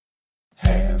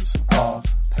Hands off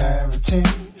parenting.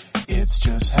 It's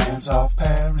just hands off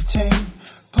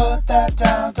parenting. Put that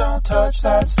down, don't touch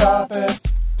that, stop it.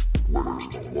 Where's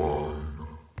the line?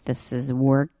 This is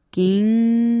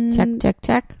working. Check, check,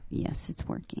 check. Yes, it's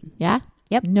working. Yeah?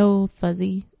 Yep. No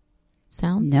fuzzy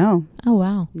sounds? No. Oh,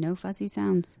 wow. No fuzzy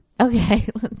sounds. Okay,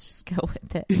 let's just go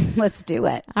with it. Let's do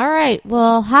it. All right.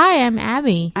 Well, hi, I'm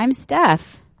Abby. I'm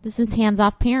Steph. This is Hands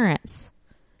Off Parents.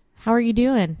 How are you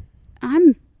doing?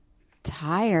 I'm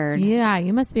tired. Yeah,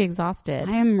 you must be exhausted.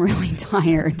 I am really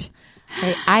tired.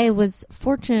 I was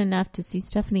fortunate enough to see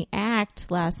Stephanie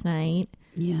act last night,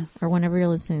 Yes. or whenever you're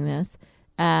listening to this,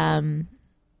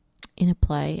 in a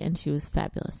play, and she was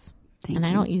fabulous. Thank and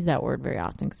you. I don't use that word very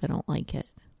often because I don't like it.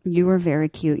 You were very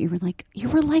cute. You were like,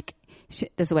 this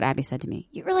is what Abby said to me.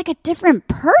 You were like a different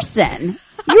person.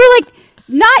 You were like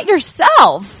not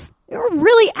yourself. You were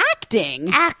really acting.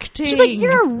 Acting. She's like,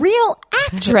 you're a real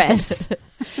actress.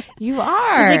 You I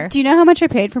are. was like, do you know how much I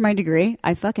paid for my degree?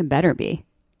 I fucking better be.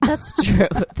 That's true.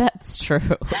 That's true.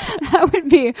 That would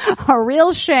be a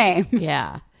real shame.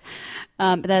 Yeah.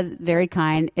 But that's very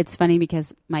kind. It's funny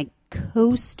because my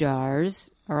co-stars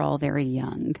are all very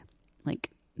young, like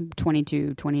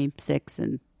 22, 26,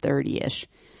 and 30-ish.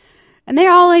 And they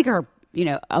all like are,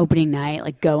 opening night,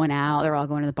 like going out. They're all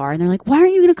going to the bar and they're like, why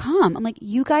aren't you going to come? I'm like,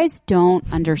 you guys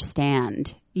don't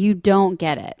understand. You don't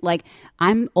get it. Like,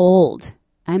 I'm old.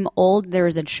 There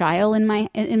is a child in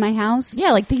my house.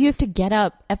 Yeah, like you have to get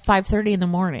up at 5:30 in the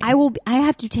morning. I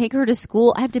have to take her to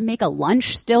school. I have to make a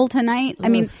lunch still tonight. Ugh. I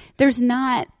mean, there's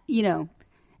not,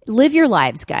 live your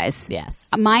lives, guys. Yes.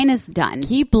 Mine is done.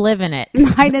 Keep living it.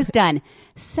 Mine is done.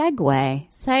 Segue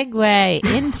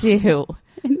into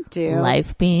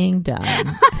life being done.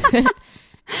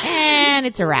 And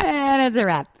it's a wrap.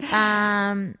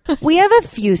 We have a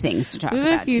few things to talk about. We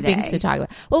have a few things to talk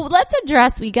about. Well, let's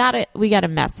address. We got a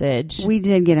message. We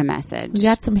did get a message. We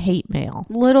got some hate mail.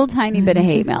 Little tiny bit of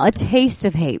hate mail. A taste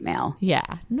of hate mail. Yeah.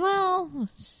 Well,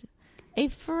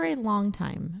 for a long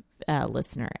time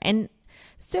listener, and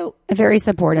so a very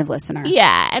supportive listener.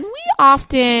 Yeah, and we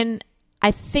often,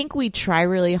 I think, we try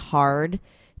really hard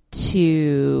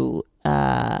to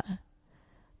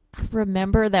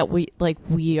remember that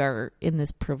we are in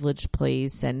this privileged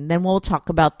place, and then we'll talk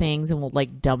about things and we'll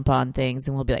like dump on things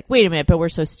and we'll be like, wait a minute, but we're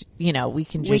so we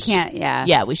should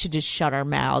just shut our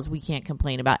mouths. We can't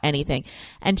complain about anything.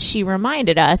 And she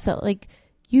reminded us that like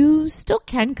you still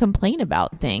can complain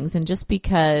about things, and just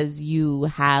because you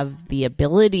have the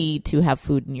ability to have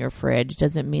food in your fridge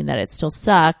doesn't mean that it still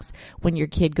sucks when your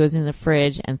kid goes in the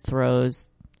fridge and throws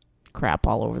crap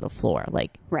all over the floor.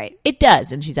 Like, right, it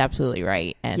does, and she's absolutely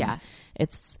right. And yeah,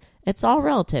 it's all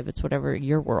relative. It's whatever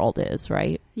your world is,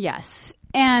 right? Yes.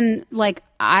 And like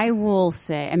I will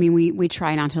say, I mean, we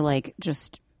try not to like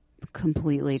just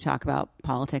completely talk about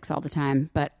politics all the time,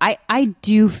 but I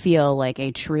do feel like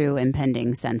a true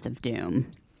impending sense of doom,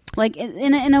 like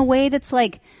in a way that's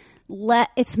like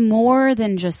it's more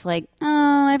than just like,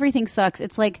 oh, everything sucks.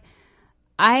 It's like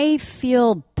I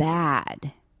feel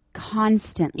bad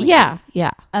constantly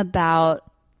about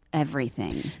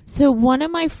everything. So one of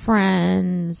my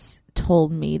friends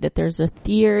told me that there's a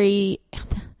theory,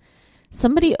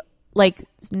 somebody like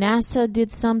NASA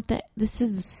did something, this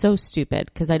is so stupid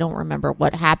because I don't remember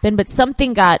what happened, but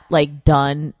something got like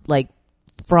done like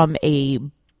from a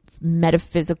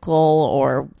metaphysical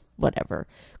or whatever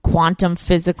quantum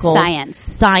physical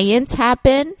science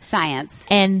happened.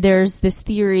 And there's this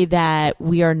theory that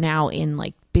we are now in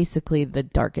like basically the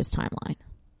darkest timeline.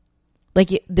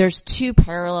 Like there's two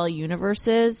parallel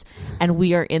universes and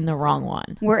we are in the wrong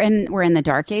one. We're in the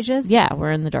dark ages? Yeah,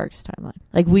 we're in the darkest timeline.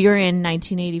 Like we are in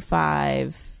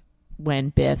 1985 when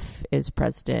Biff is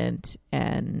president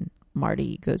and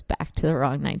Marty goes back to the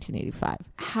wrong 1985.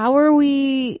 How are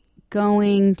we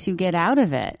going to get out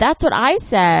of it? That's what I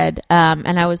said,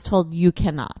 and I was told you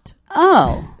cannot.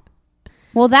 Oh.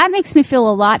 Well, that makes me feel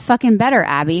a lot fucking better,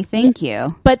 Abby. Thank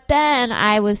you. But then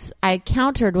I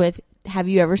countered with, have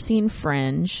you ever seen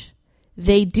Fringe?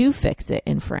 They do fix it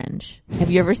in Fringe.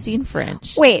 Have you ever seen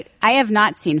Fringe? Wait, I have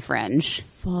not seen Fringe.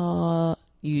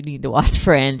 You need to watch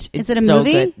Fringe. Is it a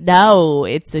movie? Good. No,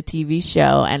 it's a TV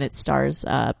show, and it stars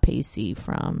Pacey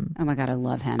from... Oh my God, I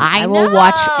love him. I will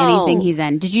watch anything he's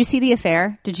in. Did you see The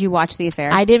Affair? Did you watch The Affair?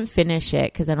 I didn't finish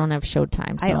it because I don't have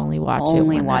Showtime, so I only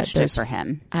watched it for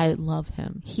him. I love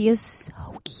him. He is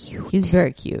so cute. He's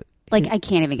very cute. Like, I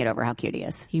can't even get over how cute he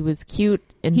is. He was cute.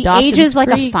 And he Dawson's ages like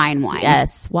Creek. a fine wine.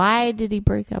 Yes. Why did he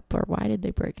break up, or why did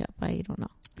they break up? I don't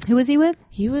know. Who was he with?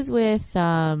 He was with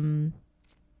that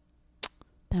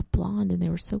blonde, and they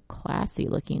were so classy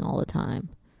looking all the time.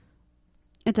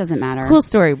 It doesn't matter. Cool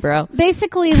story, bro.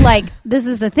 Basically, like, this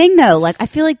is the thing, though. Like, I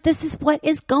feel like this is what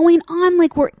is going on.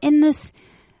 Like, we're in this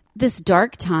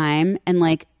dark time, and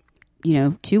like,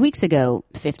 2 weeks ago,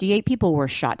 58 people were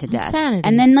shot to death. Insanity.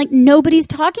 And then, like, nobody's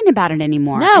talking about it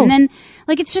anymore. No. And then,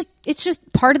 like, it's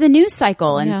just part of the news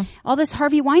cycle, and Yeah. all this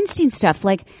Harvey Weinstein stuff.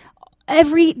 Like,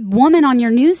 every woman on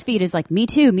your news feed is like, me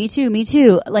too, me too, me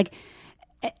too. Like,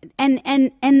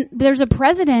 and there's a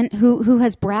president who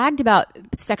has bragged about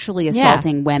sexually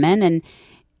assaulting women, and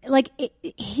like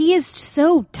he is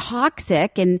so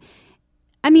toxic. And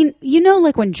I mean,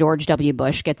 like when George W.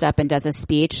 Bush gets up and does a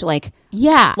speech, like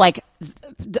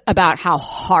about how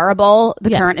horrible the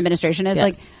Yes. current administration is, Yes.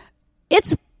 like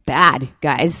it's bad,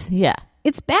 guys. Yeah.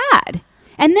 It's bad.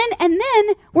 And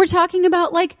then we're talking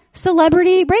about like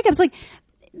celebrity breakups. Like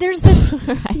there's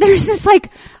this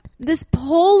like this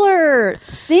polar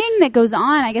thing that goes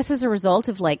on, I guess, as a result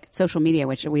of like social media,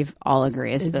 which we've all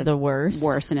agree is the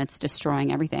worst. and it's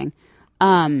destroying everything.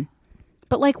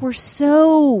 But like we're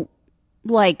so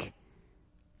like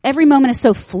every moment is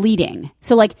so fleeting.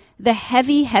 So like the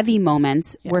heavy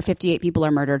moments where 58 people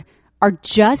are murdered are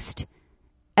just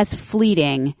as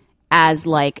fleeting as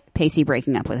like Pacey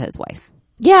breaking up with his wife.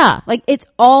 Yeah. Like it's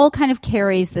all kind of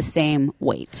carries the same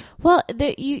weight. Well,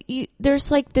 there's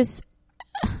like this.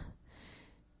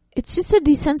 It's just a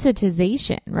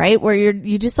desensitization, right? Where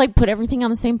you just like put everything on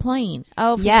the same plane.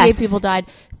 Oh, 58 Yes. people died.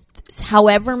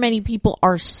 However many people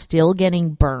are still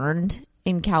getting burned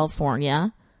in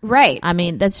California. Right. I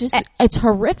mean, that's just, it's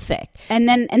horrific. And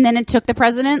then it took the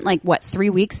president like what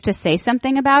 3 weeks to say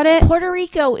something about it. Puerto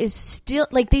Rico is still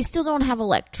like, they still don't have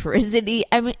electricity.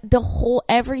 I mean, the whole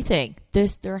everything.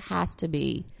 There has to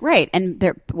be. Right. And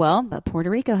but Puerto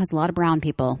Rico has a lot of brown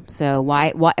people. So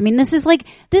why I mean, this is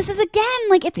again,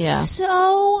 like it's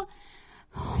so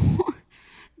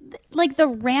like the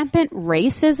rampant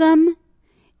racism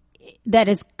that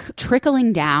is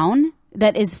trickling down,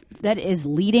 that is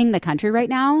leading the country right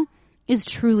now is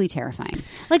truly terrifying.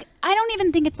 Like, I don't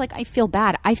even think it's like I feel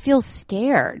bad. I feel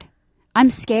scared. I'm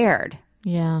scared.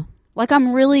 Yeah. Like,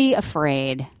 I'm really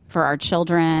afraid for our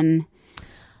children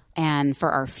and for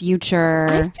our future.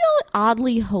 I feel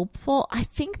oddly hopeful. I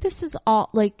think this is all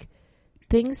like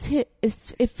things hit.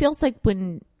 It feels like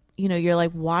when, you're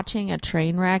like watching a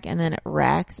train wreck and then it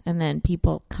wrecks and then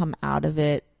people come out of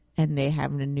it and they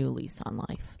have a new lease on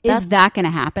life. Is that going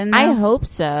to happen, though? I hope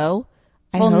so.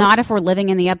 Not if we're living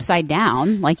in the upside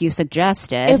down, like you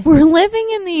suggested. If we're living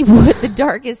in the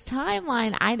darkest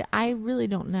timeline, I really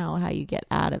don't know how you get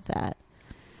out of that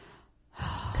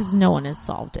because no one has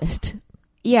solved it.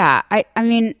 Yeah, I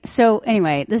mean, so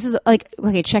anyway, this is like,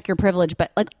 okay, check your privilege,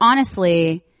 but like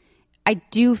honestly, I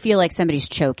do feel like somebody's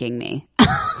choking me.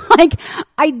 Like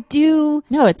I do.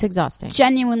 No, it's exhausting.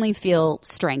 Genuinely feel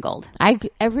strangled.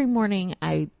 Every morning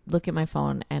I look at my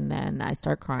phone and then I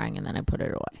start crying and then I put it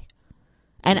away.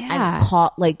 And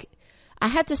I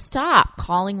had to stop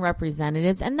calling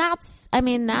representatives, and that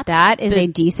is a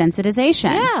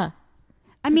desensitization. Yeah.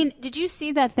 I mean, did you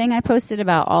see that thing I posted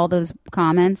about all those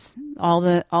comments, all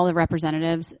the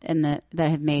representatives that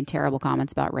have made terrible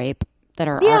comments about rape that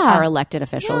are our elected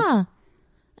officials?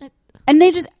 Yeah. And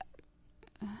they just,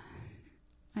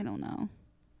 I don't know.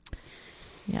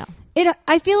 Yeah.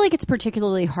 I feel like it's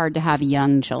particularly hard to have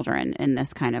young children in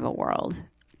this kind of a world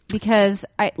because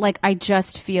I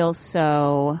just feel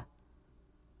so.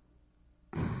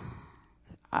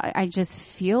 I just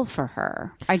feel for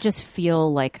her. I just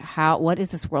feel like what is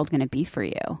this world going to be for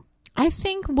you? I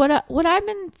think what I've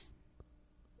been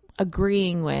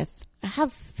agreeing with, I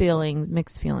have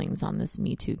mixed feelings on this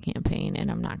Me Too campaign, and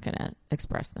I'm not going to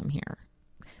express them here.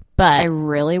 But I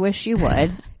really wish you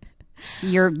would.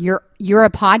 You're a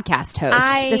podcast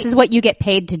host. This is what you get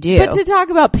paid to do. But to talk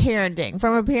about parenting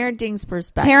from a parenting's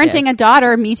perspective, parenting a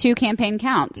daughter, Me Too campaign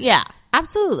counts. Yeah,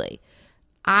 absolutely.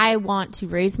 I want to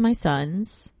raise my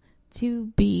sons to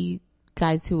be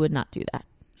guys who would not do that,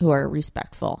 who are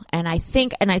respectful. And I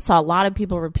saw a lot of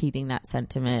people repeating that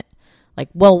sentiment, like,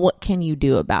 well, what can you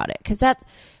do about it? Because that,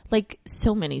 like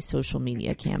so many social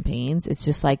media campaigns, it's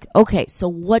just like, okay, so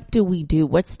what do we do?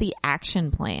 What's the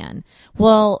action plan?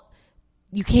 Well,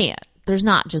 you can't. There's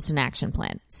not just an action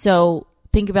plan. So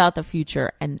think about the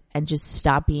future and just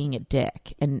stop being a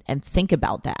dick and think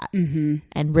about that and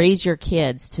raise your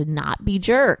kids to not be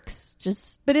jerks.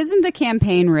 But isn't the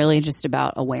campaign really just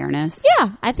about awareness?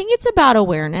 Yeah, I think it's about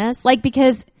awareness. Like,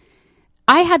 because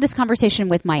I had this conversation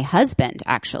with my husband,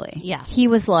 actually. Yeah. He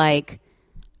was like,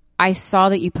 I saw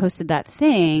that you posted that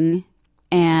thing,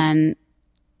 and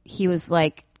he was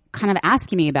like kind of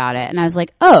asking me about it. And I was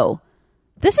like, oh,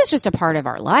 this is just a part of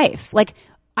our life. Like,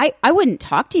 I wouldn't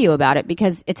talk to you about it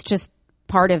because it's just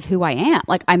part of who I am.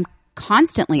 Like, I'm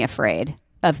constantly afraid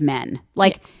of men.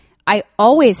 Like, I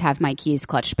always have my keys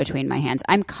clutched between my hands.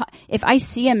 If I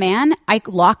see a man, I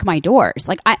lock my doors.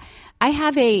 Like, I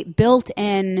have a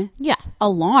built-in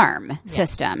alarm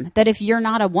system that if you're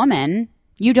not a woman,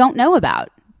 you don't know about.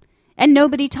 And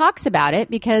nobody talks about it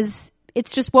because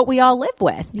it's just what we all live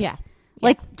with. Yeah.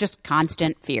 Like, just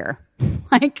constant fear.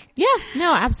 Like, Yeah.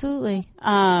 No, absolutely.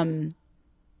 and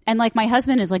like my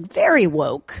husband is like very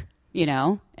woke, you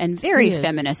know, and very He is.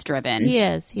 feminist driven. He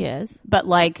is. But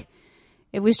like,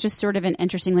 it was just sort of an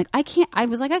interesting, like, I can't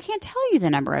tell you the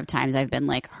number of times I've been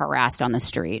like harassed on the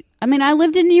street. I mean, I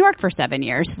lived in New York for 7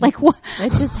 years. Like, what?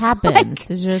 It just happens.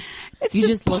 It's just, you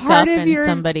just look part up of and your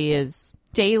somebody is,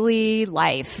 daily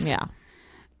life. yeah.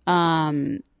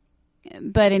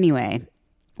 But anyway,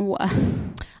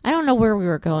 I don't know where we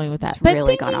were going with that. It's But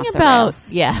really thinking gone off the about,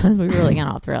 rails. yeah, we really gone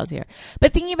off the rails here.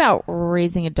 But thinking about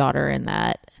raising a daughter in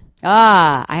that,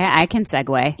 I can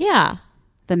segue. yeah.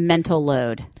 The mental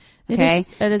load. It Okay. is-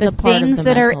 it is the a part of things the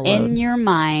that are mental in load. your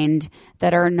mind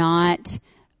that are not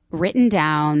written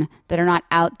down, that are not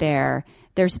out there.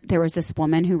 There was this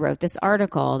woman who wrote this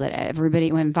article that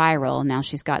everybody went viral. Now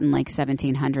she's gotten like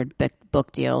 1,700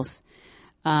 book deals,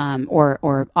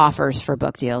 or offers for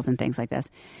book deals and things like this.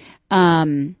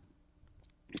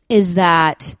 Is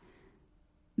that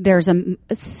there's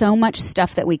so much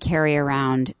stuff that we carry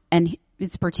around, and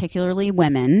it's particularly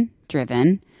women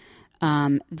driven,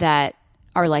 that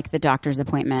are like the doctor's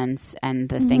appointments and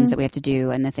the things that we have to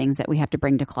do and the things that we have to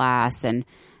bring to class and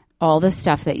all the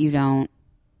stuff that you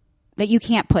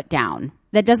can't put down,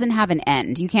 that doesn't have an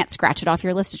end. You can't scratch it off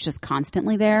your list. It's just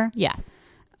constantly there. Yeah.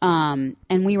 And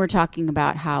we were talking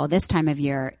about how this time of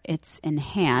year it's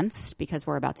enhanced because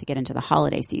we're about to get into the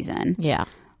holiday season. Yeah.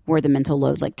 Where the mental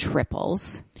load like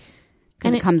triples.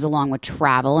 Because And it comes along with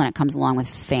travel and it comes along with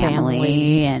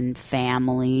family. And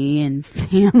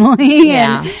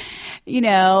Yeah. and, you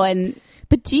know, and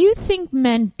But do you think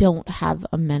men don't have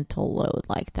a mental load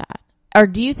like that? Or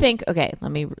do you think, okay,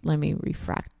 let me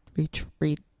retract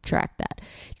that.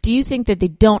 Do you think that they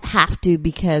don't have to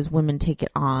because women take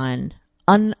it on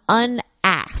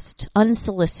unasked,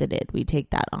 unsolicited, we take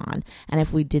that on. And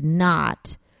if we did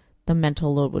not, the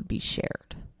mental load would be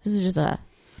shared. This is just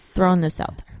throwing this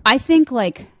out there. I think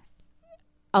like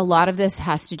a lot of this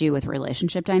has to do with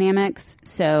relationship dynamics.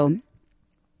 So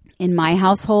in my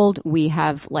household, we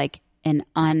have like an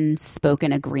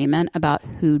unspoken agreement about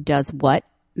who does what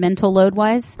mental load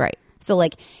wise. Right. So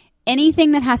like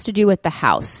anything that has to do with the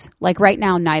house, like right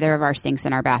now, neither of our sinks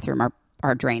in our bathroom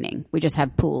are draining. We just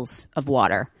have pools of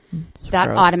water. That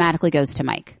gross. automatically goes to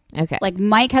Mike. Okay. Like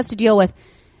Mike has to deal with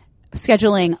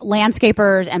scheduling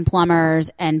landscapers and plumbers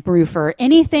and roofer,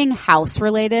 anything house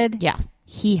related. Yeah.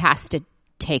 He has to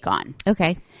take on.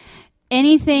 Okay.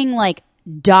 Anything like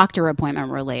doctor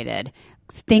appointment related,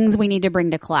 things we need to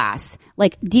bring to class,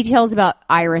 like details about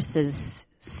Iris's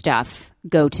stuff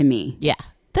go to me. Yeah.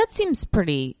 That seems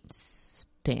pretty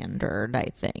standard, I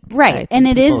think. Right. I think And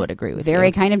it people is would agree with very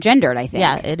you. kind of gendered, I think.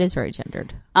 Yeah, it is very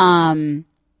gendered.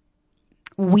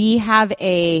 We have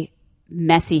a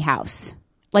messy house.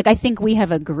 Like, I think we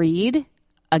have agreed,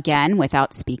 again,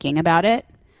 without speaking about it,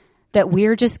 that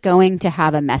we're just going to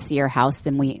have a messier house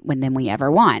than we ever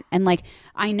want. And like,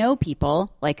 I know people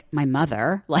like my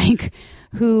mother, like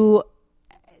who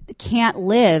can't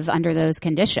live under those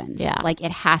conditions. Yeah. Like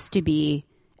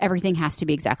everything has to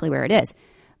be exactly where it is.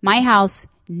 My house,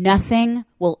 nothing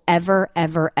will ever,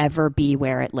 ever, ever be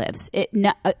where it lives.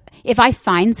 If I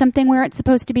find something where it's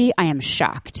supposed to be, I am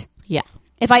shocked. Yeah.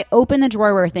 If I open the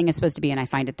drawer where a thing is supposed to be and I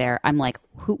find it there, I'm like,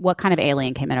 what kind of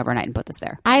alien came in overnight and put this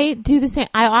there? I do the same.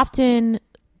 I often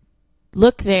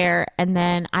look there and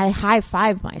then I high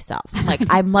five myself. I'm like,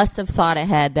 I must have thought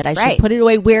ahead that I Right. should put it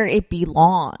away where it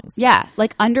belongs. Yeah.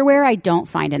 Like underwear, I don't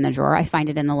find in the drawer. I find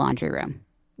it in the laundry room.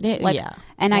 Like, yeah.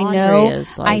 And Laundry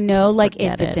is I know like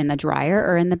if forget it's it. in the dryer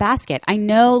or in the basket. I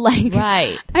know like,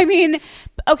 Right. I mean,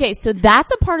 Okay, so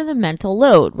that's a part of the mental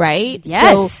load, right?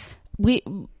 Yes.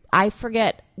 So I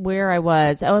forget where I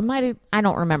was. Oh, I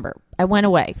don't remember. I went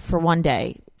away for one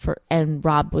day and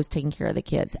Rob was taking care of the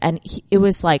kids. And it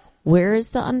was like, where is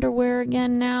the underwear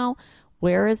again now? I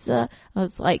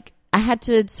was like, I had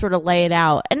to sort of lay it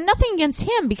out. And nothing against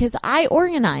him because I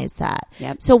organized that.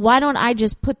 Yep. So why don't I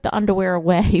just put the underwear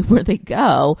away where they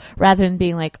go rather than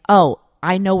being like, oh,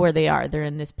 I know where they are. They're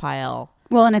in this pile.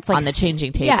 well, and it's like On the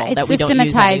changing table yeah, it's that we don't use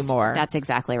systematized. anymore. That's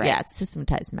exactly right. Yeah, it's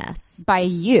systematized mess. By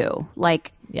you.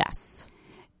 Like, Yes.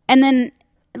 and then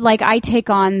like I take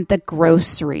on the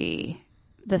grocery,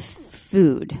 the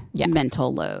food, Yeah.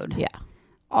 mental load. Yeah.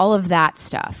 All of that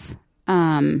stuff.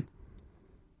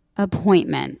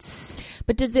 appointments.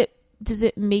 But does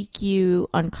it make you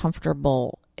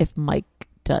uncomfortable if Mike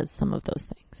does some of those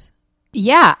things?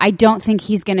 Yeah, I don't think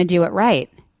he's going to do it right.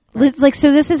 Like,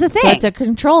 so this is the thing. So it's a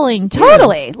controlling too.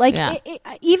 Totally. Like, Yeah.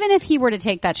 even if he were to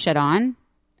take that shit on,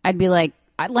 I'd be like,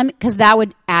 because that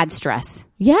would add stress.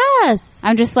 Yes.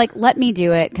 I'm just like, let me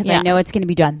do it because Yeah. I know it's going to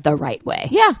be done the right way.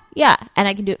 Yeah. And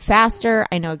I can do it faster.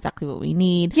 I know exactly what we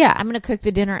need. Yeah. I'm going to cook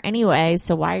the dinner anyway.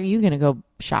 So why are you going to go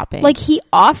shopping? Like, he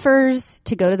offers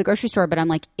to go to the grocery store, but I'm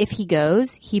like, if he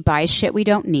goes, he buys shit we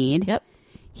don't need. Yep.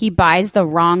 He buys the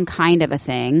wrong kind of a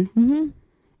thing. Mm-hmm.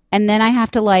 And then I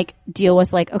have to like deal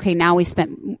with like, okay, now we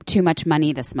spent too much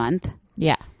money this month.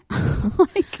 Yeah.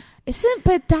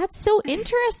 But that's so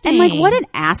interesting. And like, what an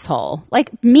asshole.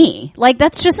 Like me. Like,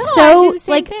 that's just I so do the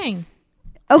same like, thing.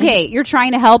 okay, you're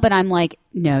trying to help. And I'm like,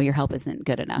 no, your help isn't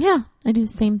good enough. Yeah, I do the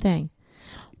same thing.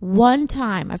 One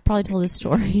time, I've probably told this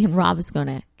story, and Rob is going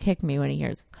to kick me when he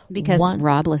hears Because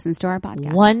Rob listens to our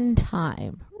podcast. One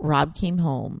time, Rob came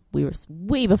home. We were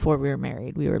way before we were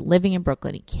married. We were living in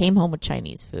Brooklyn. He came home with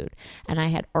Chinese food, and I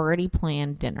had already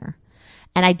planned dinner.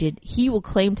 And I did. He will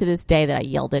claim to this day that I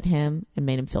yelled at him and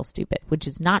made him feel stupid, which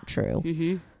is not true.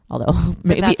 Mm-hmm. Although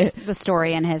maybe that's the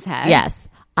story in his head. Yes.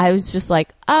 I was just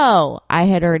like, oh, I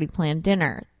had already planned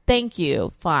dinner. Thank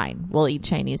you. Fine. We'll eat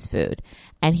Chinese food.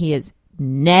 And he has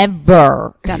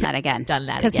never Done that again. Because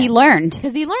again. he learned.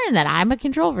 Because he learned that I'm a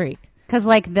control freak. Because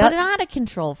like But not a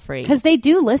control freak. because they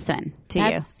do listen to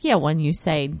you. Yeah, when you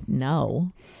say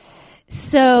no.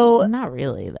 So Not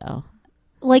really, though.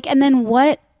 like, and then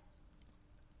what?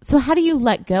 So how do you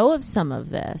let go of some of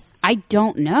this? I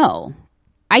don't know.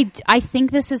 I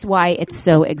think this is why it's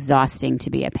so exhausting to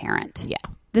be a parent. Yeah.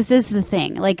 This is the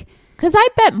thing. Like, Because I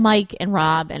bet Mike and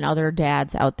Rob and other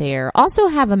dads out there also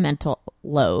have a mental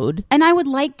load. and I would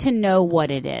like to know what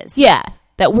it is. Yeah.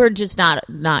 That we're just not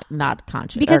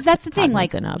conscious. Because or that's the thing. Like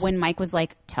cognizant of. when Mike was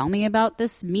like, "Tell me about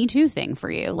this Me Too thing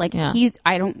for you." Like Yeah. he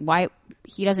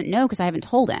doesn't know because I haven't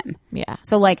told him. Yeah.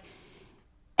 So like,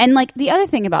 and like the other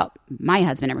thing about my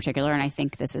husband in particular, and I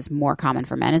think this is more common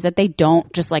for men, is that they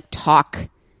don't just like talk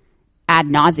ad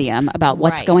nauseum about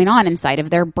what's Right. going on inside of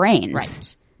their brains.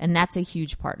 Right. And that's a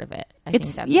huge part of it. I think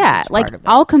It's that's a yeah, huge like part of it.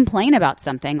 I'll complain about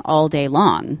something all day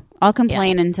long. I'll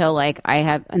complain until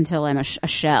I'm a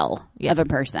shell of a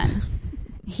person.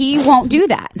 He won't do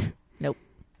that. Nope.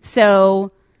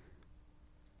 So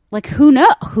like who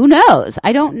knows?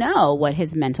 I don't know what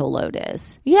his mental load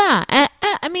is. Yeah.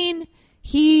 I mean,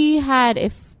 he had,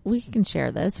 if we can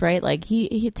share this, right? Like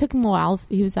he took him a while.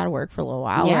 He was out of work for a little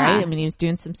while, Yeah. right? I mean, he was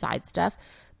doing some side stuff.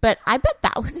 But I bet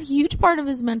that was a huge part of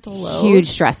his mental load. Huge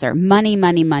stressor. Money.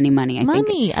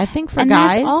 I think for and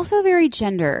guys. that's also very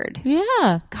gendered.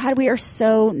 Yeah. God, we are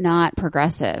so not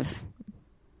progressive.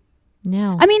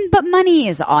 No. I mean, but money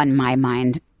is on my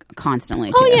mind constantly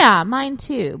too. Oh yeah, mine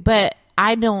too. But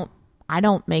I don't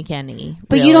make any.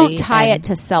 But you really, don't tie and- it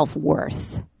to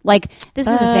self-worth. Like this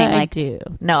is the thing. I Like do.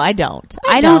 No, I don't.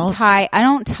 I don't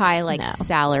tie like No.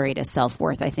 salary to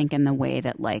self-worth. I think in the way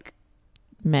that like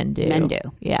Men do.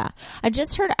 Yeah. I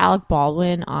just heard Alec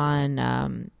Baldwin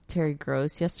on Terry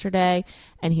Gross yesterday,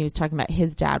 and he was talking about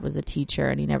his dad was a teacher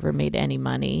and he never made any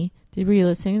money. Were you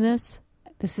listening to this?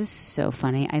 this is so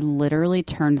funny. I literally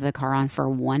turned the car on for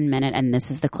 1 minute and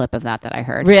this is the clip of that I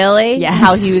heard. Really? Yes.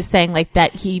 How he was saying like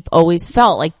that he always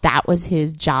felt like that was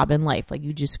his job in life. Like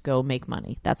you just go make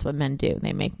money. That's what men do.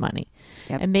 They make money.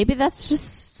 Yep. And maybe that's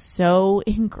just so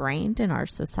ingrained in our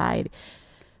society.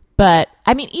 But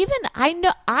I mean, even I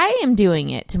know I am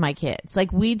doing it to my kids.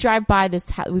 Like we've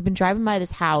been driving by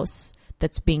this house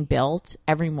that's being built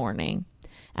every morning.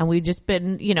 And we've just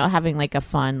been, having like a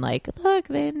fun, like, look,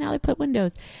 now they put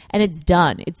windows and it's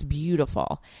done. It's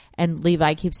beautiful. And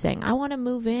Levi keeps saying, I want to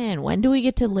move in. When do we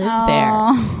get to live there?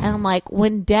 And I'm like,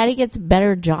 when daddy gets a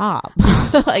better job,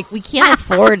 like we can't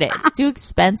afford it. It's too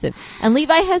expensive. And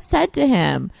Levi has said to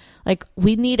him, like,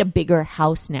 we need a bigger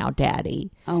house now,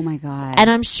 daddy. Oh my God. And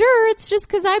I'm sure it's just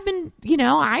because I've been,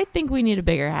 I think we need a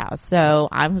bigger house. So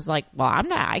I was like, well,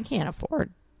 I can't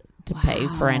afford to pay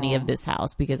for any of this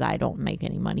house because I don't make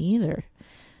any money either.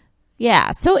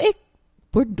 Yeah. So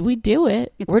we do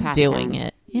it. It's We're passed doing down.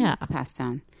 it. Yeah. It's passed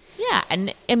down. Yeah.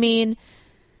 And I mean,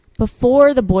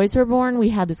 before the boys were born, we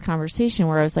had this conversation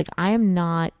where I was like, I am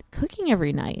not cooking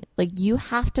every night. Like you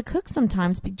have to cook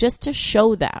sometimes just to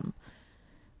show them.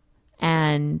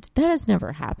 And that has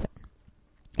never happened.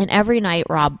 And every night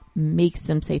Rob makes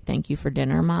them say, thank you for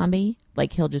dinner, mommy.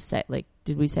 Like he'll just say, like,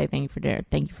 did we say thank you for dinner?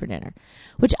 Thank you for dinner,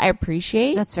 which I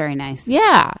appreciate. That's very nice.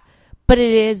 Yeah. But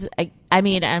it is, I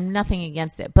mean, I'm nothing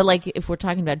against it. But like if we're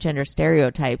talking about gender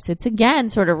stereotypes, it's again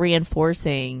sort of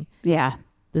reinforcing Yeah.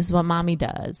 This is what mommy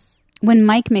does. When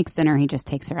Mike makes dinner, he just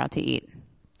takes her out to eat,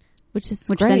 Which is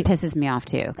which great. then pisses me off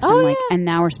too. 'Cause Oh, I'm like, yeah. and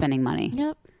now we're spending money.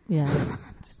 Yep. Yes.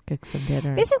 Just cook some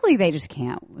dinner. Basically, they just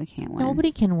can't. They can't win.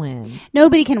 Nobody can win.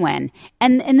 Nobody can win.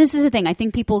 And this is the thing. I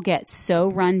think people get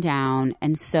so run down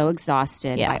and so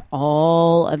exhausted Yeah. by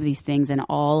all of these things and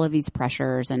all of these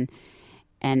pressures, and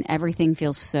everything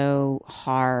feels so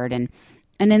hard. And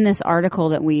in this article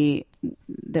that we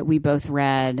both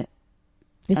read,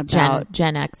 This about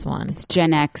Gen X one. this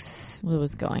Gen X, What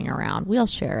was going around. We'll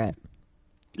share it.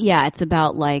 yeah, it's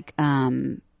about like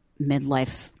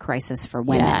midlife crisis for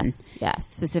women. Yes.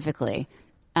 Specifically.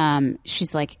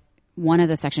 She's like, one of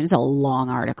the sections, it's a long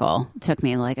article. It took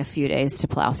me like a few days to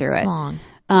plow through it. Long.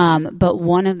 But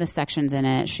one of the sections in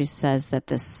it, she says that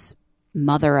this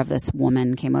mother of this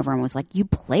woman came over and was like, you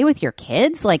play with your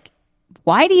kids? Like,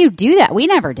 why do you do that? We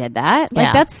never did that. Like,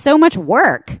 Yeah. that's so much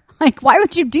work. Like, why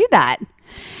would you do that?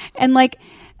 And like,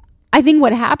 I think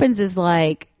what happens is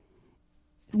like,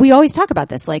 we always talk about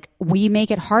this. Like, we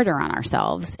make it harder on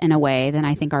ourselves in a way than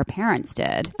I think our parents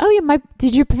did. Oh yeah,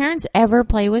 did your parents ever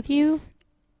play with you?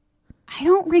 I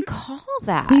don't recall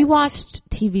that. We watched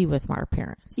TV with our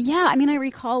parents. Yeah, I mean, I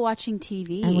recall watching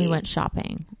TV. And we went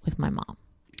shopping with my mom.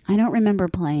 I don't remember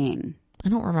playing. I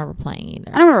don't remember playing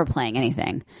either. I don't remember playing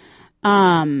anything.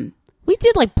 We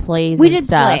did like plays. We and did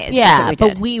stuff. plays. That's Yeah, what we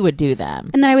but did. we would do them.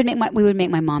 And then we would make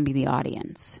my mom be the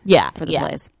audience. Yeah, for the yeah,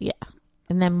 plays. Yeah,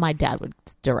 and then my dad would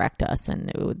direct us,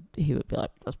 and he would be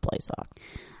like, "Let's play soccer."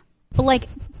 But like,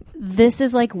 this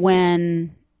is like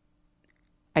when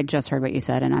I just heard what you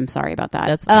said, and I'm sorry about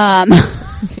that.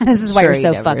 That's this is why Sure you're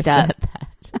so never fucked up. said that.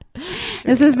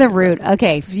 This is the root.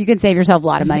 Okay, you can save yourself a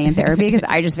lot of money in therapy because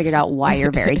I just figured out why you're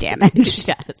very damaged.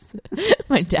 Yes,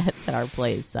 my dad said our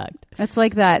plays sucked. It's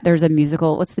like that. There's a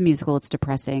musical. What's the musical? It's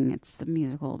depressing. It's the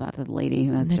musical about the lady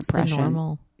who has Next to depression.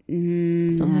 normal.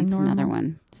 That's Something another normal?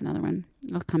 one. It's another one.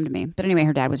 It'll come to me. But anyway,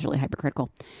 her dad was really hypercritical,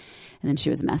 and then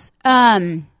she was a mess.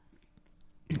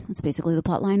 That's basically the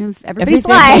plot line of everybody's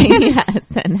Everything. lives.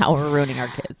 Yes, and how we're ruining our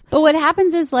kids. But what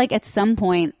happens is, like, at some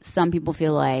point, some people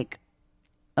feel like,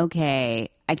 okay,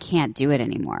 I can't do it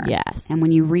anymore. Yes. And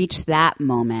when you reach that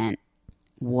moment,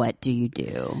 what do you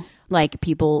do? Like,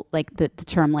 people, like, the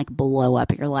term, like, blow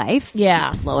up your life.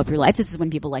 Yeah. Blow up your life. This is when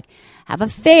people, like, have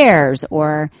affairs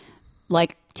or,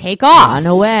 like, take off. Run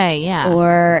away, yeah.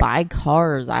 Or buy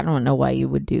cars. I don't know why you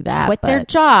would do that. quit their but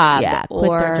job. Yeah, quit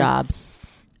their or, jobs.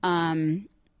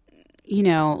 You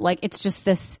know, like, it's just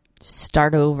this.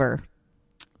 Start over.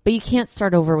 But you can't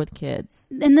start over with kids.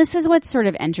 And this is what's sort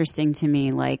of interesting to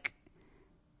me, like,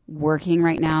 working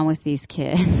right now with these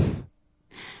kids.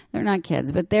 They're not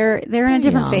kids, but they're in a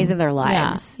different young. phase of their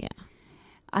lives. Yeah.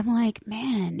 I'm like,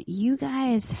 man, you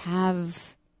guys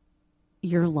have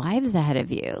your lives ahead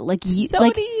of you. Like, you, So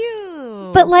like, do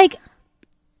you. but like,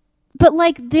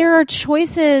 there are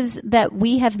choices that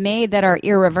we have made that are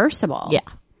irreversible. Yeah.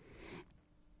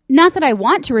 Not that I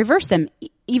want to reverse them,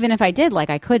 even if I did, like,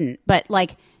 I couldn't. But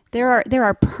like, there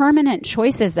are permanent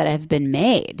choices that have been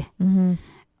made. Mm-hmm.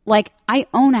 Like, I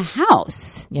own a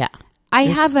house. Yeah. I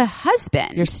have a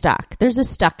husband. You're stuck. There's a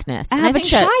stuckness. I And have a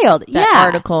think that- child. That Yeah.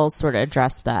 article sort of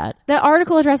addressed that. The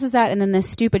article addresses that, and then this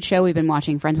stupid show we've been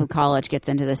watching, Friends with College, gets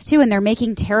into this too. And they're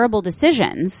making terrible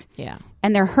decisions, Yeah.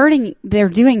 and they're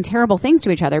doing terrible things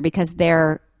to each other because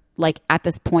they're like at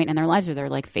this point in their lives where they're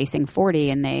like facing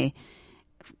 40 and they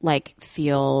like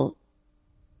feel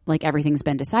like everything's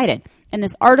been decided. And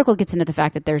this article gets into the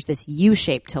fact that there's this U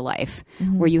shape to life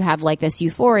where you have like this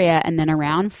euphoria, and then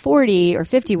around 40 or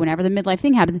 50, whenever the midlife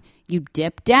thing happens, you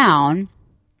dip down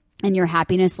and your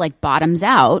happiness like bottoms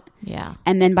out. Yeah.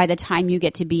 And then by the time you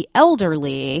get to be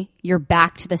elderly, you're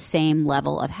back to the same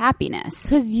level of happiness.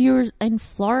 Because you're in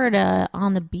Florida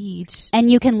on the beach. And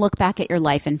you can look back at your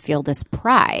life and feel this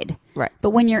pride. Right.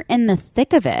 But when you're in the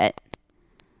thick of it,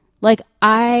 like,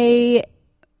 I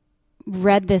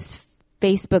read this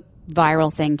Facebook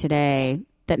viral thing today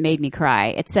that made me cry.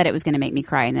 It said it was going to make me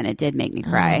cry, and then it did make me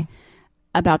cry.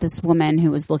 About this woman who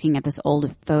was looking at this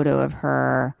old photo of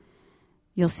her.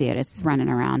 You'll see it. It's running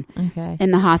around. Okay.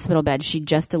 In the hospital bed. She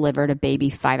just delivered a baby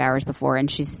 5 hours before, and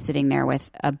she's sitting there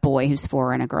with a boy who's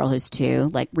 4 and a girl who's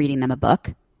 2, like reading them a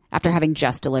book after having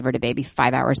just delivered a baby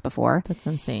 5 hours before. That's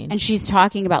insane. And she's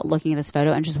talking about looking at this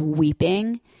photo and just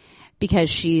weeping because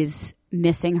she's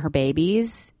missing her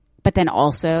babies, but then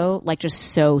also like just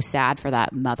so sad for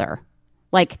that mother.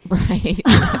 Like, right.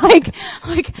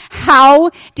 like how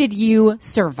did you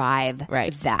survive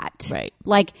Right. that? Right.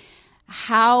 Like,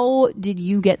 how did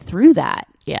you get through that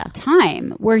Yeah.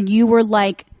 time where you were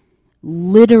like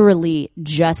literally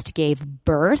just gave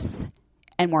birth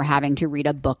and were having to read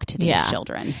a book to these Yeah.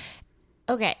 children?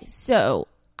 Okay, so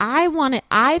I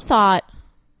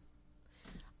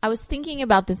was thinking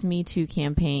about this Me Too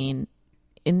campaign,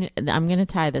 and I'm going to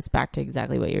tie this back to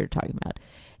exactly what you're talking about.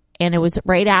 And it was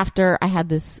right after I had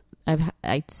this,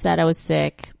 I said I was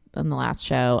sick on the last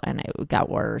show, and it got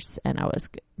worse, and I was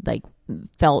like,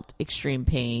 felt extreme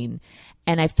pain.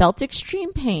 And I felt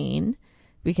extreme pain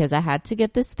because I had to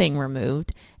get this thing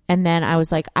removed. And then I was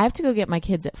like, I have to go get my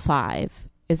kids at 5.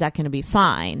 Is that going to be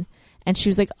fine? And she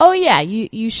was like, oh yeah,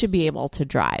 you should be able to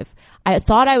drive. I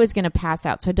thought I was going to pass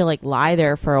out. So I had to like lie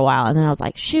there for a while. And then I was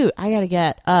like, shoot, I got to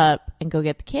get up and go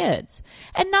get the kids.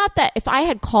 And not that if I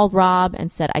had called Rob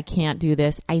and said, I can't do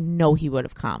this, I know he would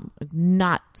have come.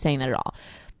 Not saying that at all.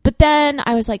 But then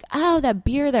I was like, oh, that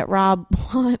beer that Rob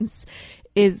wants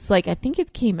is like, I think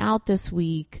it came out this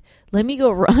week. Let me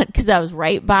go run. Cause I was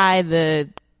right by the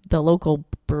local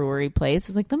brewery place. I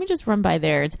was like, let me just run by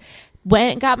there.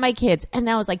 Went and got my kids. And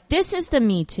I was like, this is the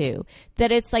Me Too.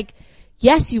 That it's like,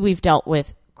 yes, we've dealt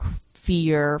with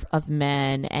fear of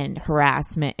men and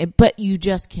harassment, but you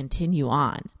just continue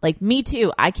on. Like Me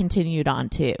Too, I continued on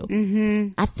too.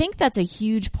 Mm-hmm. I think that's a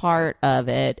huge part of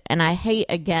it. And I hate,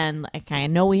 again, like I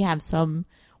know we have some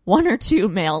 1 or 2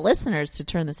 male listeners to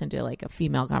turn this into like a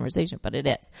female conversation, but it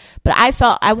is. But I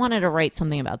felt I wanted to write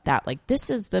something about that. Like this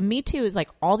is the Me Too is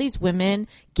like all these women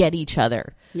get each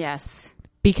other. Yes.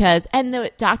 Because, and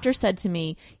the doctor said to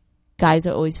me, guys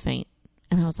are always faint.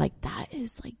 And I was like, that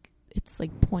is like, it's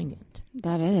like poignant.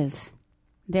 That is.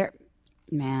 There,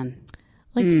 man.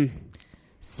 Like,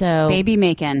 so. Baby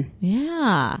making.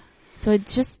 Yeah. So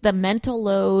it's just the mental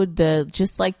load,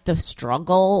 just like the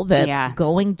struggle,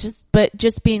 going, but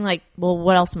just being like, well,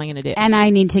 what else am I going to do? And I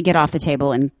need to get off the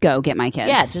table and go get my kids.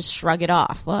 Yeah, just shrug it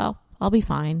off. Well, I'll be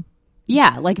fine.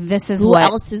 Yeah, like this is Who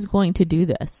else is going to do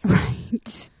this?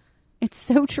 Right. It's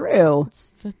so true. It's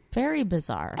very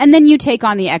bizarre. And then you take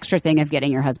on the extra thing of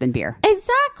getting your husband beer.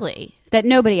 Exactly. That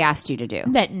nobody asked you to do.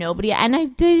 And I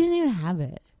didn't even have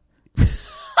it.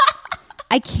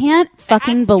 I can't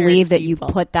fucking believe that you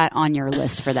put that on your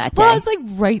list for that day. Well, it's like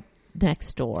right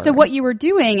next door. So what you were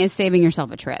doing is saving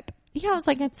yourself a trip. Yeah, I was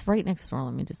like, it's right next door.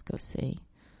 Let me just go see.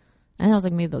 And I was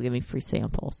like, maybe they'll give me free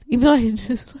samples. Even though I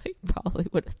just like probably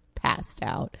would have passed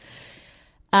out.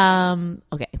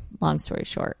 Okay, long story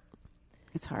short.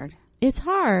 It's hard. It's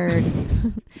hard.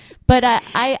 But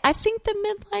I think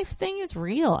the midlife thing is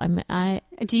real.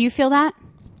 Do you feel that?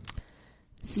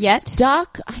 Yet?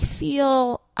 Stuck, I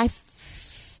feel...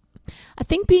 I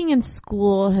think being in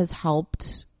school has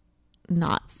helped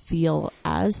not feel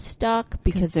as stuck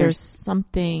because there's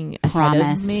something ahead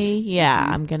of me. Yeah,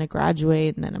 I'm going to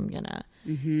graduate and then I'm going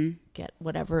to get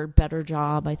whatever better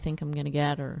job I think I'm going to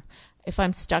get. Or if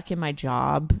I'm stuck in my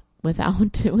job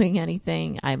without doing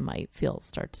anything, I might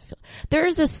start to feel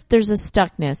there's a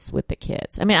stuckness with the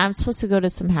kids. I mean, I'm supposed to go to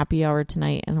some happy hour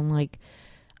tonight and I'm like,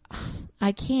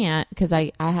 I can't because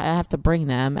I have to bring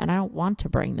them and I don't want to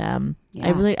bring them.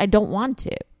 Yeah. I don't want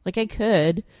to. Like I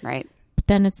could. Right. But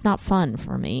then it's not fun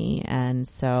for me. And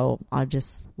so I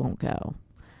just won't go.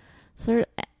 So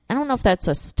I don't know if that's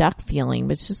a stuck feeling,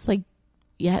 but it's just like,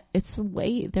 yeah, it's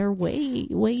they're way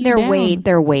down.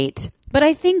 Their weight. But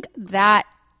I think that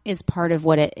is part of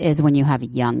what it is when you have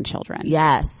young children.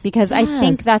 Yes. Because I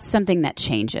think that's something that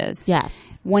changes.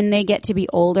 Yes. When they get to be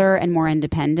older and more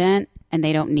independent, and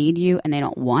they don't need you and they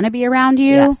don't want to be around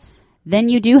you, yes, then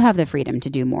you do have the freedom to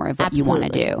do more of what you want to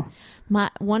do.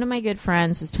 One of my good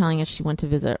friends was telling us she went to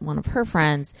visit one of her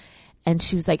friends and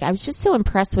she was like, I was just so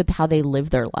impressed with how they live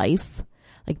their life.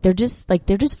 They're just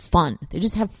fun. They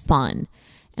just have fun.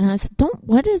 And I said,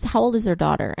 how old is their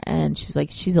daughter? And she was like,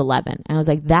 she's 11. And I was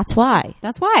like, that's why.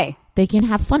 That's why. They can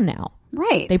have fun now.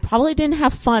 Right. They probably didn't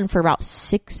have fun for about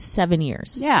 6-7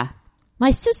 years. Yeah. My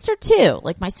sister too.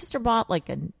 Like my sister bought like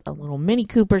a little Mini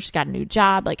Cooper. She got a new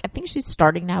job. Like I think she's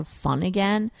starting to have fun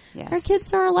again. Yes. Her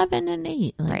kids are 11 and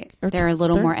 8. Right. They're a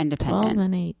little more independent. 12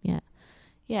 and 8. Yeah.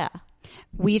 Yeah.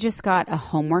 We just got a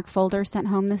homework folder sent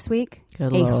home this week.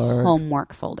 Good Lord.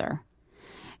 Homework folder.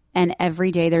 And every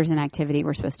day there's an activity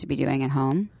we're supposed to be doing at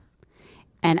home.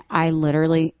 And I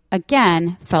literally,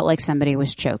 again, felt like somebody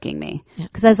was choking me.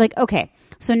 Because I was like, okay,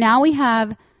 so now we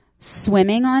have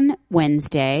swimming on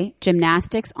Wednesday,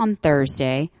 gymnastics on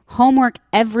Thursday, homework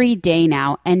every day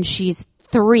now, and she's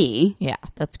 3. Yeah,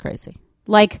 that's crazy.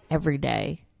 Like every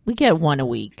day. We get one a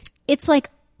week. It's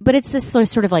like, but it's this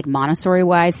sort of like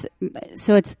Montessori-wise,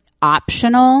 so it's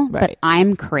optional, right. But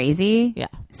I'm crazy. Yeah.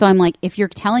 So I'm like, if you're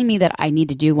telling me that I need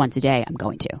to do once a day, I'm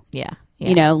going to. Yeah.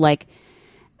 You know, like,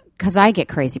 because I get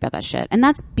crazy about that shit. And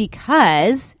that's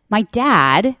because my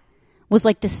dad was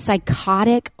like this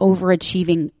psychotic,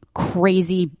 overachieving,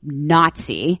 crazy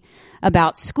Nazi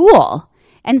about school.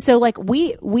 And so like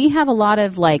we have a lot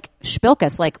of like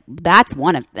shpilkas, like that's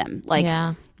one of them.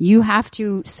 Like you have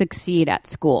to succeed at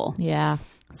school. Yeah.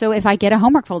 So if I get a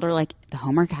homework folder, like the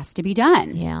homework has to be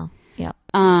done. Yeah. Yeah.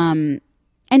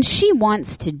 And she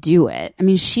wants to do it. I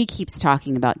mean, she keeps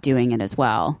talking about doing it as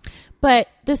well. But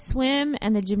the swim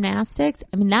and the gymnastics,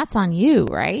 I mean, that's on you,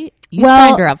 right? You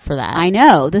signed her up for that. I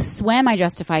know. The swim I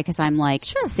justify because I'm like,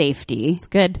 safety. It's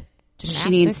good. She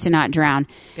needs to not drown.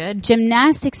 It's good.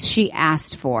 Gymnastics she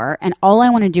asked for, and all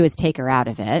I want to do is take her out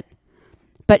of it.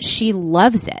 But she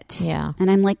loves it. Yeah. And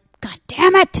I'm like, God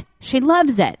damn it. She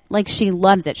loves it. Like, she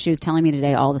loves it. She was telling me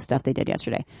today all the stuff they did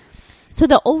yesterday. So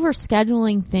the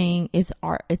overscheduling thing is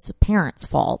it's a parent's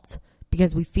fault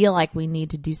because we feel like we need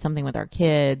to do something with our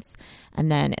kids,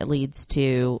 and then it leads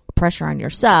to pressure on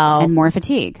yourself. And more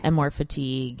fatigue.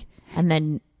 And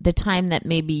then the time that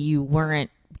maybe you weren't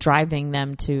driving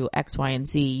them to X, Y, and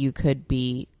Z, you could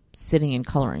be sitting and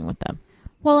coloring with them.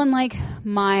 Well, and like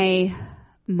my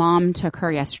mom took her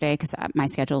yesterday because my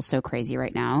schedule is so crazy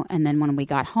right now. And then when we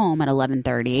got home at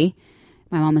 11:30,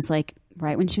 my mom was like,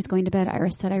 right when she was going to bed,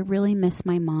 Iris said, I really miss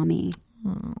my mommy.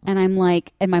 Oh. And I'm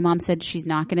like, and my mom said, this is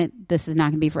not going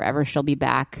to be forever. She'll be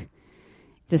back.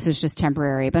 This is just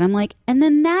temporary. But I'm like, and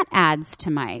then that adds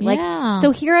to my, like,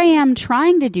 so here I am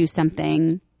trying to do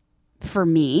something for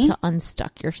me. To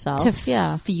unstuck yourself. To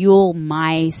fuel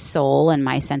my soul and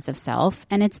my sense of self.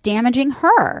 And it's damaging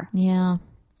her. Yeah.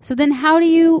 So then how do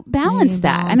you balance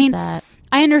that? I mean, that?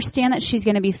 I understand that she's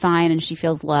going to be fine and she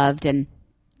feels loved.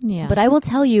 But I will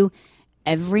tell you,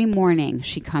 every morning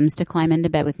she comes to climb into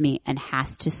bed with me and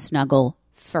has to snuggle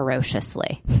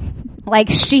ferociously. Like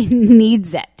she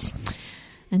needs it.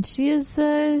 And she is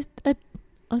a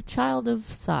child of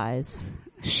size.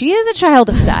 She is a child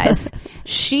of size.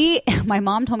 My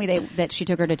mom told me that she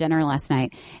took her to dinner last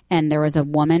night and there was a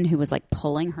woman who was like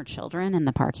pulling her children in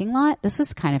the parking lot. This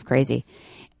was kind of crazy.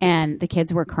 And the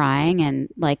kids were crying and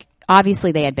like,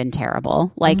 obviously they had been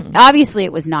terrible. Like obviously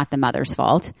it was not the mother's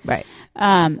fault. Right.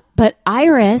 But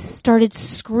Iris started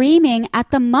screaming at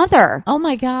the mother. Oh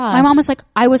my gosh. My mom was like,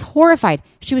 I was horrified.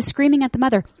 She was screaming at the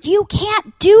mother. You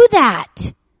can't do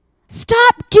that.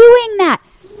 Stop doing that.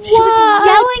 She was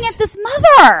yelling at this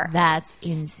mother. That's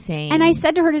insane. And I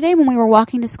said to her today when we were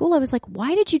walking to school, I was like,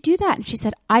 why did you do that? And she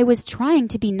said, I was trying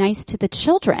to be nice to the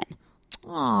children.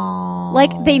 Aww.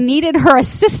 Like they needed her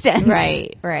assistance.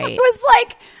 Right. I was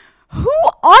like, who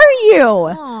are you?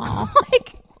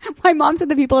 Like my mom said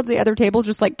the people at the other table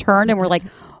just like turned and were like,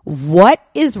 what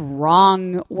is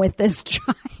wrong with this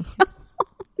child?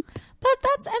 But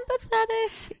that's empathetic.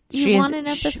 You want an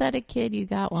empathetic kid, you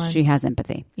got one. She has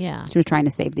empathy. Yeah. She was trying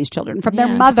to save these children from their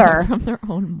mother. From their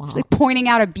own mom. She's like pointing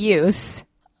out abuse.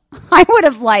 I would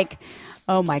have like,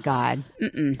 oh my God.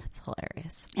 That's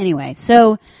hilarious. Anyway,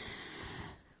 so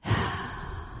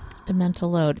the mental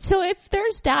load. So if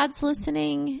there's dads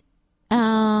listening,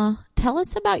 tell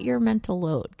us about your mental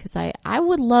load because I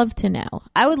would love to know.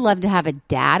 I would love to have a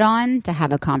dad on to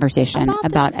have a conversation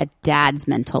about a dad's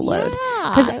mental load.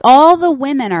 Because all the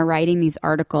women are writing these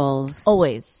articles.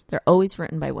 Always. They're always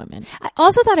written by women. I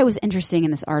also thought it was interesting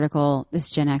in this article, this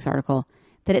Gen X article,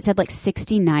 that it said like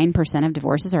 69% of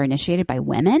divorces are initiated by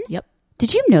women. Yep.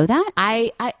 Did you know that?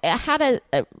 I had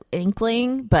a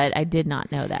inkling, but I did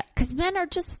not know that. Because men are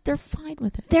they're fine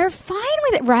with it. They're fine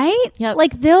with it, right? Yep.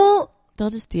 Like they'll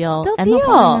just deal. They'll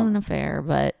They'll have an affair,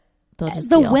 but they'll just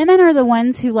the deal. women are the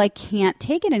ones who like can't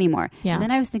take it anymore. Yeah. And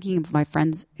then I was thinking of my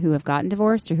friends who have gotten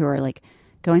divorced or who are like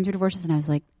going through divorces, and I was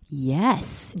like,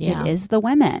 yes, it is the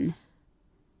women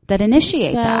that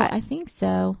initiate that. I think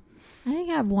so. I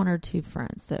think I have one or two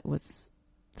friends that was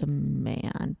the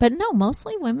man, but no,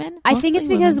 mostly women. I think it's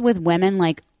because with women,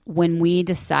 like when we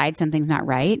decide something's not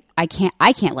right, I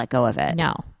can't let go of it.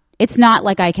 No. It's not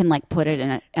like I can like put it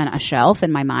in a shelf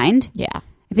in my mind. Yeah.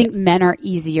 I think men are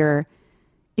easier.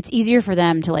 It's easier for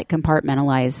them to like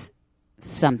compartmentalize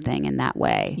something in that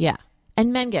way. Yeah.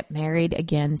 And men get married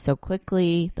again so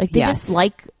quickly. Like they just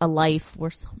like a life where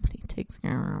somebody takes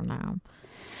care of them.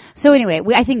 So anyway,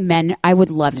 I think men, I would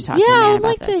love to talk to a man I would about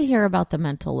like this. to hear about the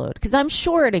mental load because I'm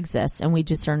sure it exists and we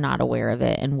just are not aware of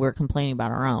it and we're complaining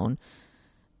about our own,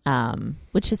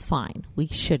 which is fine. We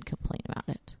should complain about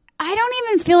it. I don't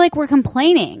even feel like we're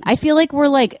complaining. I feel like we're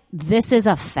like, this is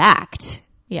a fact.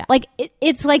 Yeah. Like,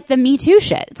 it's like the Me Too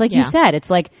shit. It's like you said.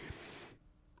 It's like,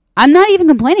 I'm not even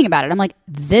complaining about it. I'm like,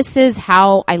 this is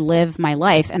how I live my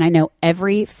life. And I know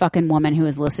every fucking woman who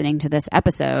is listening to this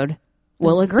episode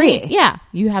will agree. Yeah.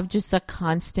 You have just a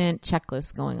constant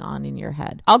checklist going on in your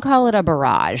head. I'll call it a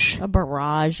barrage. A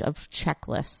barrage of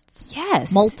checklists.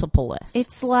 Yes. Multiple lists.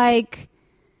 It's like...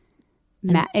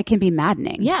 it can be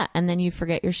maddening. Yeah, and then you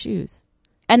forget your shoes.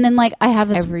 And then like I have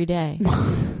this every day.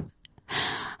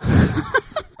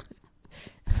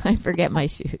 I forget my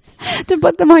shoes. to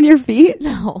put them on your feet.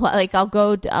 No, like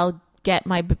I'll get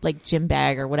my like gym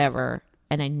bag or whatever,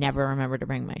 and I never remember to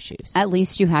bring my shoes. At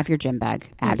least you have your gym bag,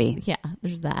 Abby. Yeah,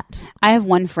 there's that. I have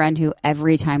one friend who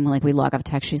every time like we log off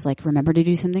text, she's like, remember to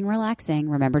do something relaxing.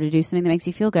 Remember to do something that makes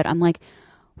you feel good. I'm like,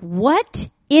 what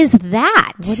is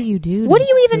that? What do you do? What are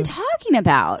you even talking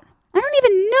about? I don't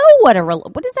even know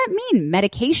what does that mean?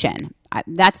 Medication.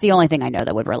 That's the only thing I know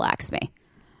that would relax me.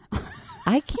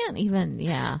 I can't even.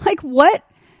 Yeah. Like what?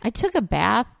 I took a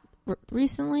bath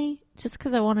recently just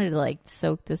because I wanted to like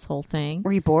soak this whole thing.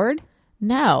 Were you bored?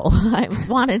 No, I just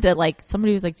wanted to like.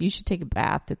 Somebody was like, "You should take a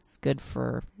bath. It's good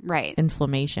for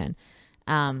inflammation."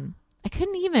 I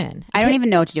couldn't even. I don't even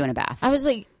know what to do in a bath. I was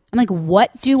like, I'm like, what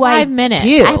do 5 minutes.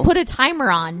 do? I put a timer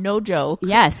on. No joke.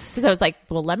 Yes, because I was like,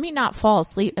 well, let me not fall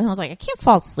asleep. And I was like, I can't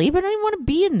fall asleep. I don't even want to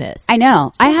be in this. I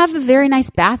know. So, I have a very nice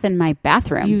bath in my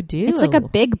bathroom. You do. It's like a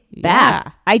big bath.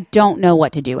 Yeah. I don't know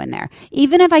what to do in there.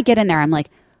 Even if I get in there, I'm like,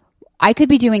 I could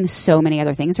be doing so many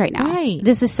other things right now. Right.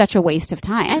 This is such a waste of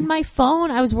time. And my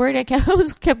phone, I was worried. I kept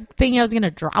thinking I was going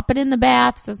to drop it in the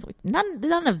bath. So I was like,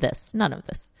 none of this. None of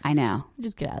this. I know.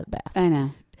 Just get out of the bath. I know.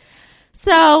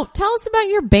 So tell us about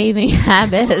your bathing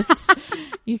habits.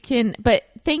 But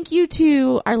thank you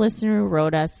to our listener who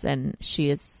wrote us, and she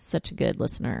is such a good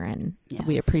listener, and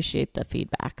we appreciate the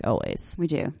feedback always. We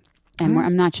do. And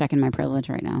I'm not checking my privilege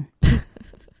right now.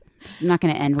 I'm not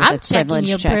going to end with a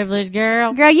privilege check. Privilege,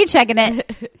 girl. Girl, you checking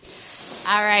it.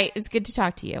 All right. It's good to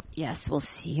talk to you. Yes. We'll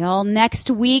see y'all next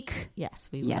week. Yes,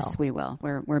 we will. Yes, we will.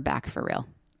 We're back for real.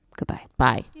 Goodbye.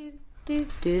 Bye. You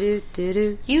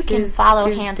can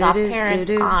follow Hands Off Parents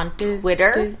on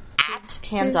Twitter at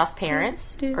Hands Off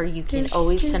Parents, or you can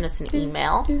always send us an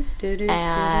email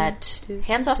at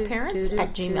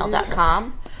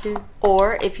handsoffparents@gmail.com.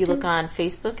 Or if you look on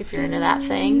Facebook, if you're into that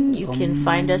thing, you can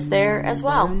find us there as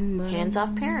well. Hands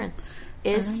Off Parents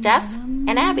is Steph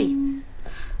and Abby.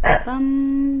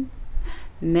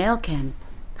 Mail camp.